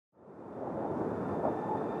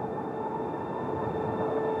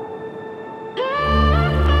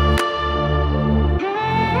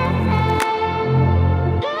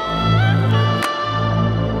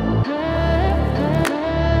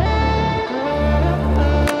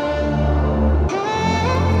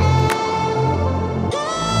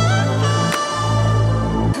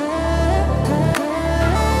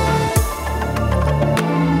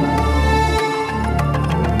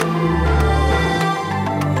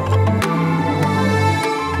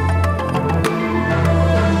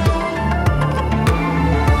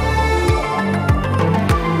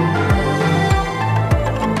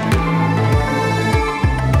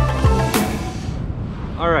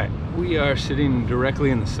are sitting directly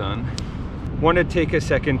in the sun. Want to take a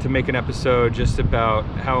second to make an episode just about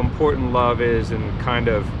how important love is and kind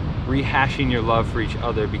of rehashing your love for each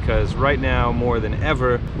other, because right now more than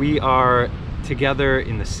ever we are together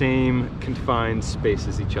in the same confined space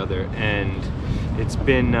as each other, and it's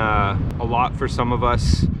been a lot for some of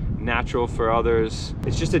us, natural for others.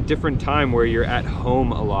 It's just a different time where you're at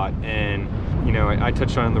home a lot, and you know, I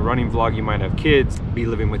touched on in the running vlog, you might have kids, be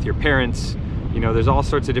living with your parents. You know, there's all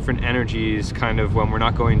sorts of different energies kind of when we're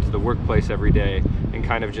not going to the workplace every day and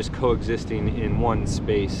kind of just coexisting in one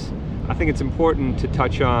space. I think it's important to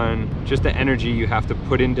touch on just the energy you have to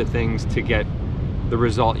put into things to get the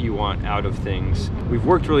result you want out of things. We've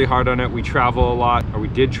worked really hard on it. We travel a lot, or we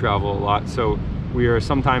did travel a lot, so we are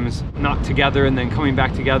sometimes not together and then coming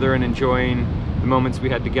back together and enjoying the moments we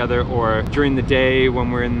had together, or during the day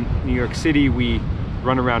when we're in New York City, we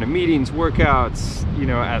run around in meetings, workouts, you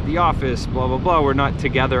know, at the office, blah, blah, blah. We're not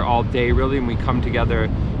together all day really, and we come together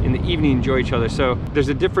in the evening, enjoy each other. So there's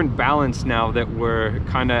a different balance now that we're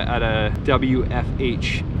kind of at a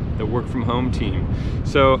WFH, the work from home team.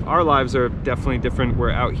 So our lives are definitely different. We're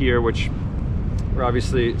out here, which we're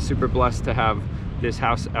obviously super blessed to have this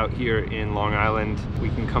house out here in Long Island. We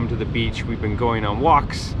can come to the beach. We've been going on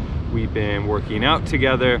walks. We've been working out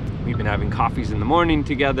together. We've been having coffees in the morning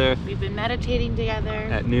together. We've been meditating together.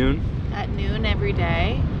 At noon. At noon every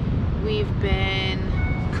day. We've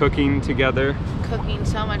been cooking together. Cooking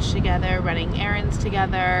so much together, running errands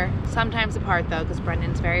together. Sometimes apart though, because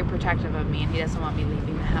Brendan's very protective of me and he doesn't want me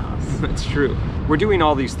leaving the house. That's true. We're doing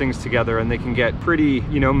all these things together and they can get pretty,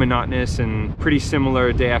 you know, monotonous and pretty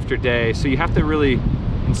similar day after day. So you have to really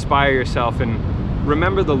inspire yourself and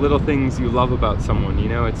remember the little things you love about someone. You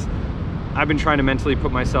know, I've been trying to mentally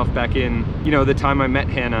put myself back in, you know, the time I met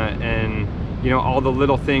Hannah, and you know, all the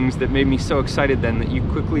little things that made me so excited then that you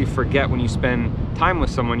quickly forget when you spend time with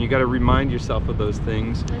someone. You got to remind yourself of those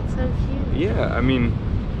things. That's so cute. Yeah, I mean,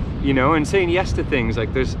 you know, and saying yes to things.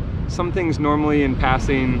 Like there's some things normally in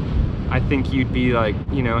passing, I think you'd be like,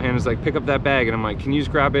 you know, Hannah's like, pick up that bag, and I'm like, can you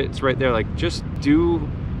just grab it? It's right there. Like, just do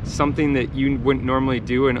something that you wouldn't normally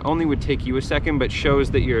do and only would take you a second, but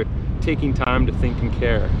shows that you're taking time to think and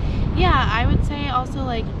care. Yeah, I would say also,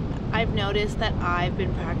 like, I've noticed that I've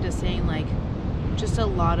been practicing like just a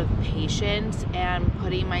lot of patience and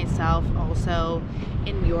putting myself also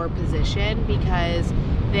in your position, because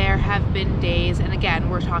there have been days, and again,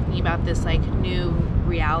 we're talking about this like new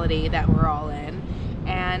reality that we're all in,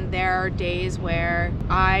 and there are days where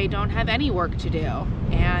I don't have any work to do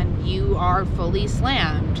and you are fully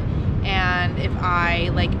slammed, and if I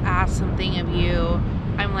like ask something of you,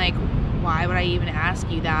 I'm like, why would I even ask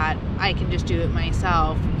you that? I can just do it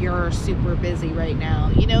myself. You're super busy right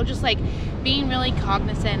now. You know, just like being really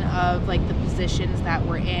cognizant of like the positions that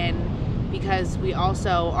we're in, because we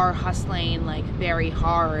also are hustling like very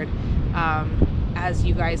hard. As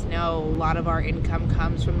you guys know, a lot of our income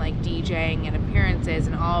comes from like DJing and appearances,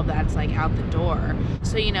 and all of that's like out the door.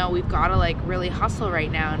 So, you know, we've got to like really hustle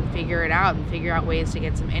right now and figure it out and figure out ways to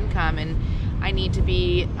get some income. And I need to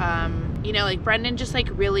be, you know, like Brendan just like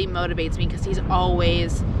really motivates me because he's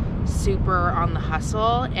always super on the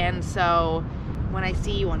hustle. And so when I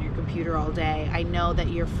see you on your computer all day, I know that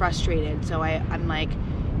you're frustrated. So I'm like,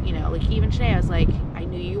 you know, like even today I was like, I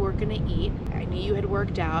knew you were gonna eat, I knew you had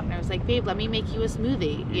worked out, and I was like, babe, let me make you a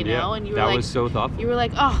smoothie, you know? And you were that like, was so thoughtful. You were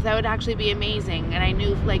like, oh, that would actually be amazing. And I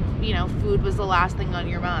knew like, you know, food was the last thing on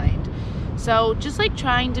your mind. So just like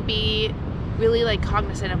trying to be really like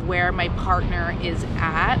cognizant of where my partner is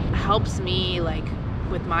at helps me like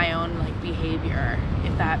with my own like behavior,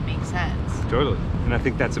 if that makes sense. Totally. And I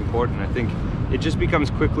think that's important. I think it just becomes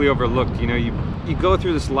quickly overlooked. You know, you go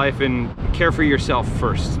through this life and care for yourself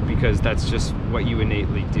first, because that's just what you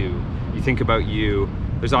innately do. You think about you.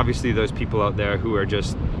 There's obviously those people out there who are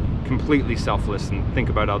just completely selfless and think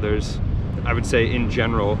about others. I would say in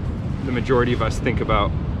general, the majority of us think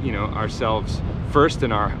about, you know, ourselves first,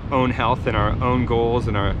 and our own health and our own goals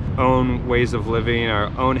and our own ways of living, our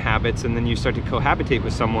own habits, and then you start to cohabitate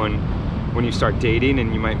with someone when you start dating,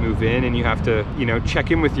 and you might move in and you have to, you know,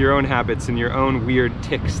 check in with your own habits and your own weird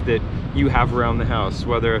tics that you have around the house,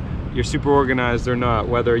 whether you're super organized or not,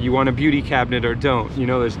 whether you want a beauty cabinet or don't. You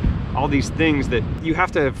know, there's all these things that you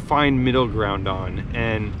have to find middle ground on,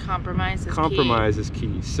 and compromise is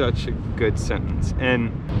key. Such a good sentence.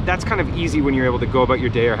 And that's kind of easy when you're able to go about your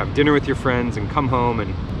day or have dinner with your friends and come home,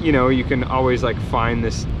 and you know, you can always like find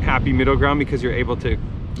this happy middle ground because you're able to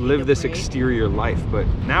live this exterior life. But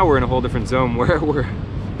now we're in a whole different zone where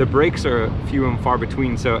the breaks are few and far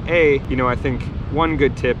between. So you know, I think one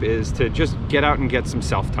good tip is to just get out and get some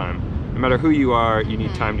self-time. No matter who you are, you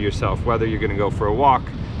need time to yourself, whether you're gonna go for a walk,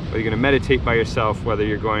 whether you're gonna meditate by yourself, whether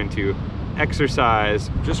you're going to exercise,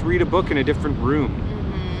 just read a book in a different room.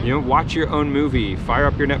 You know, watch your own movie, fire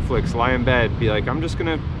up your Netflix, lie in bed, be like, I'm just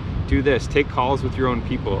gonna do this. Take calls with your own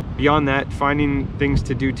people. Beyond that, finding things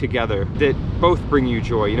to do together that both bring you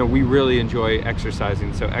joy. You know, we really enjoy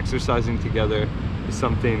exercising, so exercising together is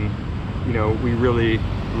something, you know, we really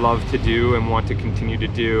love to do and want to continue to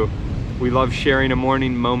do. We love sharing a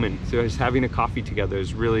morning moment, so just having a coffee together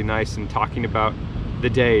is really nice, and talking about the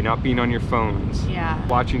day, not being on your phones. Yeah.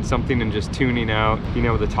 Watching something and just tuning out, being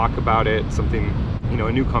able to talk about it, something, you know,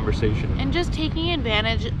 a new conversation. And just taking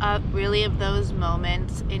advantage of really of those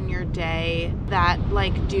moments in your day that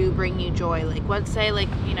like do bring you joy. Like let's say like,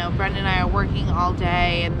 you know, Brendan and I are working all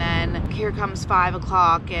day, and then here comes 5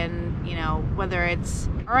 o'clock, and you know, whether it's,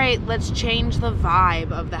 all right, let's change the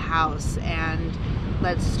vibe of the house and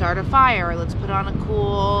let's start a fire, let's put on a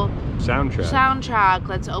cool soundtrack,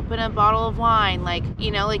 let's open a bottle of wine, like, you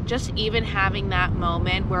know, like just even having that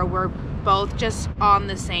moment where we're both just on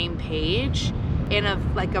the same page in a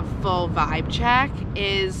like a full vibe check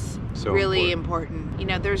is so really important. You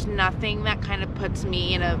know, there's nothing that kind of puts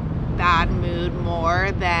me in a bad mood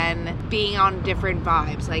more than being on different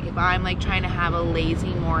vibes. Like if I'm like trying to have a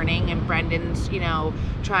lazy morning and Brendan's, you know,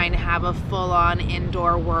 trying to have a full-on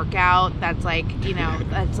indoor workout, that's like, you know,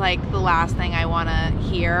 that's like the last thing I want to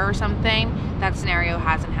hear or something. That scenario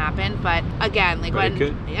hasn't happened, but again, like when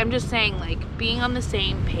I'm just saying, like being on the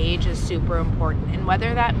same page is super important. And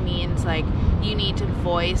whether that means like you need to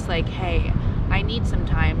voice like, hey, I need some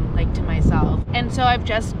time like to myself. And so I've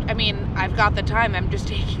got the time. I'm just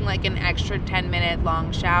taking like an extra 10-minute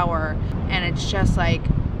long shower, and it's just like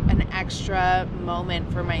an extra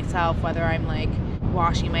moment for myself, whether I'm like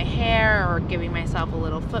washing my hair or giving myself a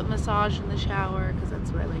little foot massage in the shower, because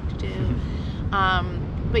that's what I like to do.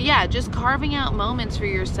 But yeah, just carving out moments for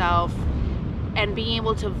yourself and being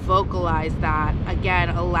able to vocalize that, again,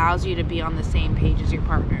 allows you to be on the same page as your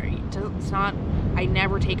partner. It's not, I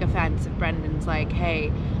never take offense if Brendan's like,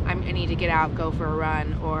 hey, I need to get out, go for a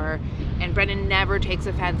run, and Brendan never takes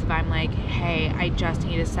offense if I'm like, hey, I just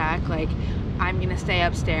need a sec, like, I'm gonna stay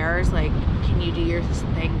upstairs, like, can you do your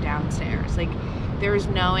thing downstairs? Like, there's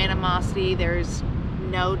no animosity, there's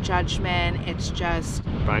no judgment, it's just...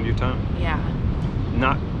 Find your time. Yeah.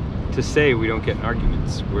 Not to say we don't get in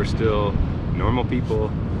arguments. We're still normal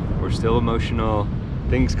people, we're still emotional.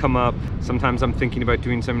 Things come up. Sometimes I'm thinking about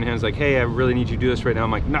doing something and it's like, hey, I really need you to do this right now.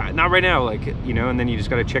 I'm like, not right now, like, you know, and then you just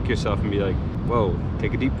gotta check yourself and be like, whoa,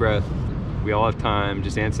 take a deep breath. We all have time,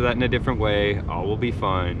 just answer that in a different way, all will be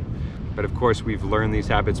fine. But of course, we've learned these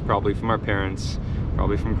habits probably from our parents,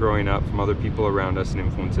 probably from growing up, from other people around us and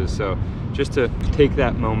influences. So just to take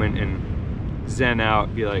that moment and zen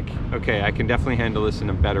out, be like, okay, I can definitely handle this in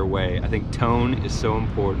a better way. I think tone is so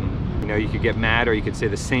important. You know, you could get mad or you could say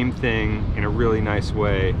the same thing in a really nice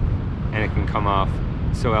way and it can come off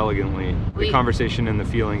so elegantly. The conversation and the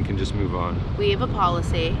feeling can just move on. We have a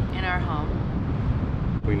policy in our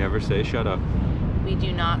home. We never say shut up. We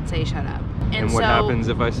do not say shut up. And what happens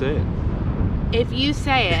if I say it? If you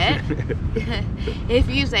say it, if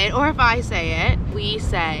you say it, or if I say it, we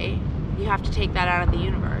say you have to take that out of the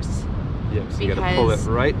universe. Yes, you gotta pull it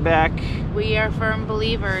right back. We are firm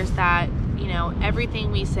believers that, you know,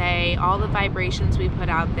 everything we say, all the vibrations we put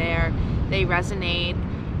out there, they resonate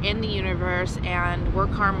in the universe, and we're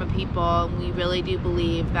karma people. And we really do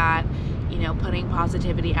believe that, you know, putting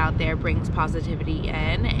positivity out there brings positivity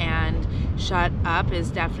in, and shut up is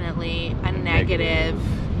definitely a negative.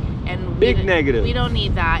 And big negative. We don't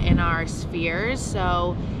need that in our spheres.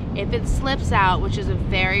 So if it slips out, which is a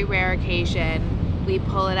very rare occasion, we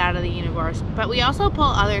pull it out of the universe. But we also pull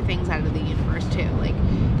other things out of the universe too. Like,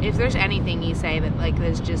 if there's anything you say that like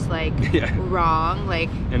is just like wrong, like,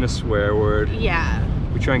 and a swear word. Yeah.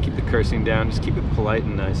 We try and keep the cursing down. Just keep it polite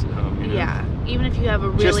and nice at home. You know? Yeah. Even if you have a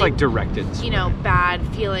really just like directed, you know, bad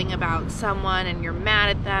feeling about someone and you're mad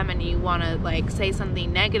at them and you want to like say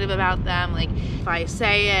something negative about them, like if I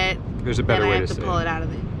say it, there's a better way to say it. I have to pull it out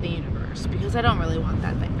of the universe, because I don't really want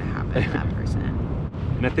that thing to happen to that person.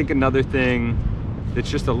 And I think another thing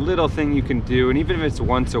that's just a little thing you can do, and even if it's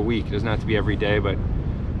once a week, it doesn't have to be every day, but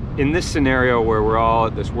in this scenario where we're all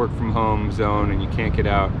at this work from home zone and you can't get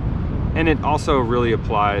out, and it also really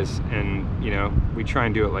applies, and you know, we try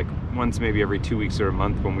and do it like once maybe every 2 weeks or a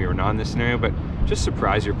month when we were not in this scenario, but just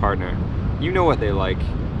surprise your partner. You know what they like.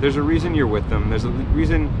 There's a reason you're with them. There's a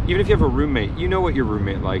reason, even if you have a roommate, you know what your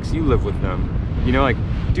roommate likes. You live with them. You know, like,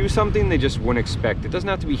 do something they just wouldn't expect. It doesn't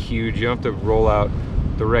have to be huge. You don't have to roll out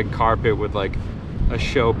the red carpet with like a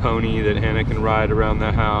show pony that Hannah can ride around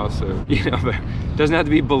the house, or, you know, it doesn't have to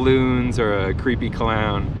be balloons or a creepy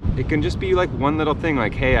clown. It can just be like one little thing,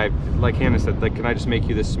 like, hey, like Hannah said, like, can I just make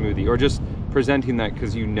you this smoothie? Or just presenting that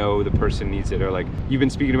because you know the person needs it, or like, you've been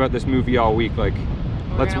speaking about this movie all week, like,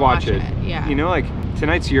 let's watch it. Yeah. You know, like,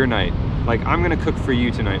 tonight's your night. Like, I'm gonna cook for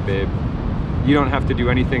you tonight, babe. You don't have to do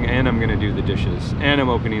anything, and I'm gonna do the dishes, and I'm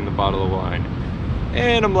opening the bottle of wine,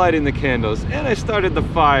 and I'm lighting the candles, and I started the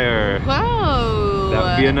fire. Whoa! That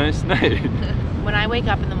would be a nice night. When I wake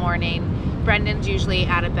up in the morning, Brendan's usually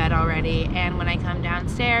out of bed already, and when I come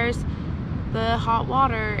downstairs, the hot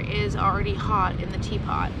water is already hot in the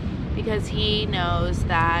teapot, because he knows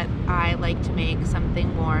that I like to make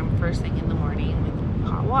something warm first thing in the morning with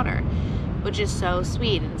hot water, which is so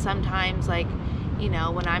sweet. And sometimes, like, you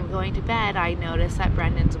know, when I'm going to bed, I notice that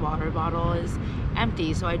Brendan's water bottle is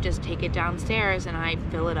empty, so I just take it downstairs and I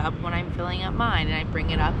fill it up when I'm filling up mine, and I bring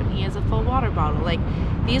it up and he has a full water bottle. Like,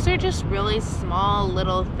 these are just really small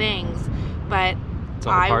little things, but it's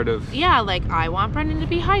all part of... Yeah, like, I want Brendan to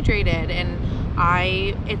be hydrated, and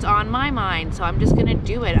it's on my mind, so I'm just gonna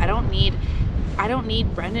do it. I don't need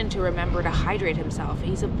Brendan to remember to hydrate himself.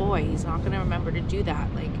 He's a boy. He's not going to remember to do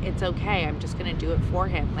that. Like, it's okay. I'm just going to do it for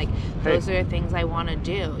him. Like, those are the things I want to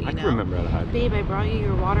do, you know? I can remember how to hydrate. Babe, I brought you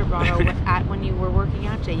your water bottle when you were working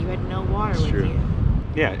out today. You had no water with you.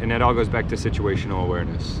 Yeah, and it all goes back to situational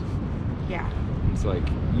awareness. Yeah. It's like,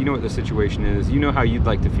 you know what the situation is. You know how you'd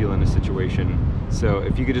like to feel in a situation. So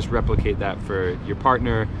if you could just replicate that for your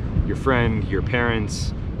partner, your friend, your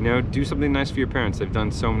parents, you know, do something nice for your parents. They've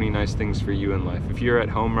done so many nice things for you in life. If you're at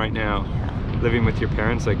home right now, living with your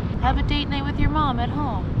parents, like... have a date night with your mom at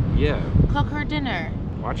home. Yeah. Cook her dinner.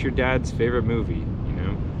 Watch your dad's favorite movie, you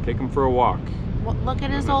know? Take him for a walk. Look at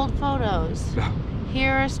his old photos.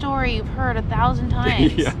 Hear a story you've heard 1,000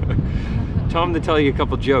 times. Yeah. Tell him to tell you a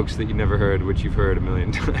couple jokes that you never heard, which you've heard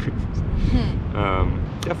 1,000,000 times.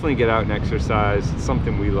 Definitely get out and exercise. It's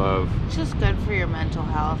something we love. It's just good for your mental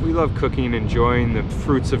health. We love cooking, enjoying the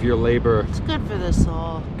fruits of your labor. It's good for the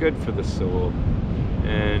soul. Good for the soul.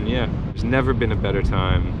 And yeah, there's never been a better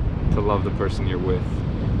time to love the person you're with,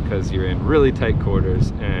 because you're in really tight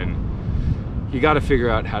quarters and you got to figure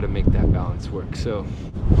out how to make that balance work. So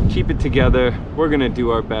keep it together. We're gonna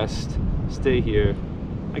do our best. Stay here.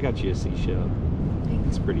 I got you a seashell.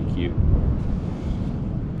 It's pretty cute.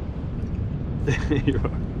 You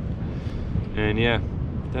are. And yeah,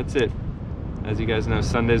 that's it. As you guys know,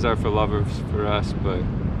 Sundays are for lovers for us, but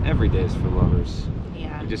every day is for lovers.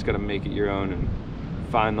 Yeah. You just gotta make it your own and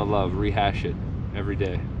find the love, rehash it every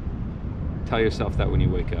day. Tell yourself that when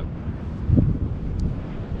you wake up.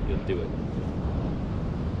 You'll do it.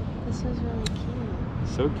 This is really cute.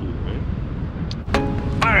 So cute, right?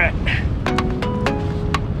 All right.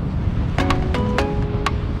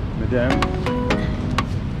 Madame.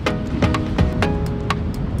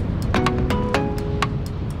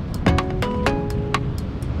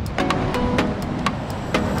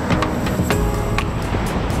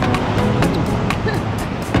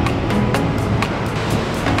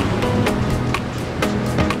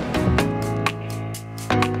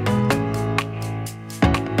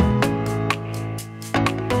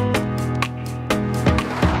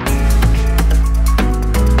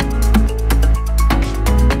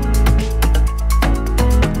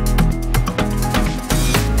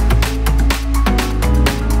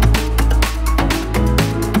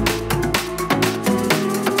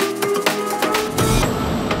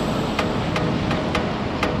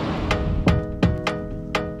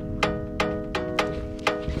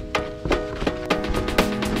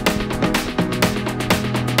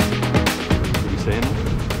 Saying?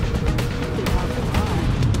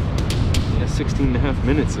 Yeah, 16.5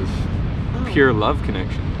 minutes of pure love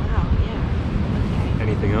connection. Wow, yeah. Okay.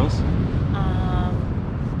 Anything else?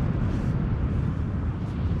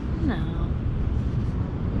 No.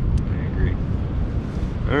 I agree.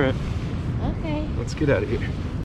 All right. Okay. Let's get out of here.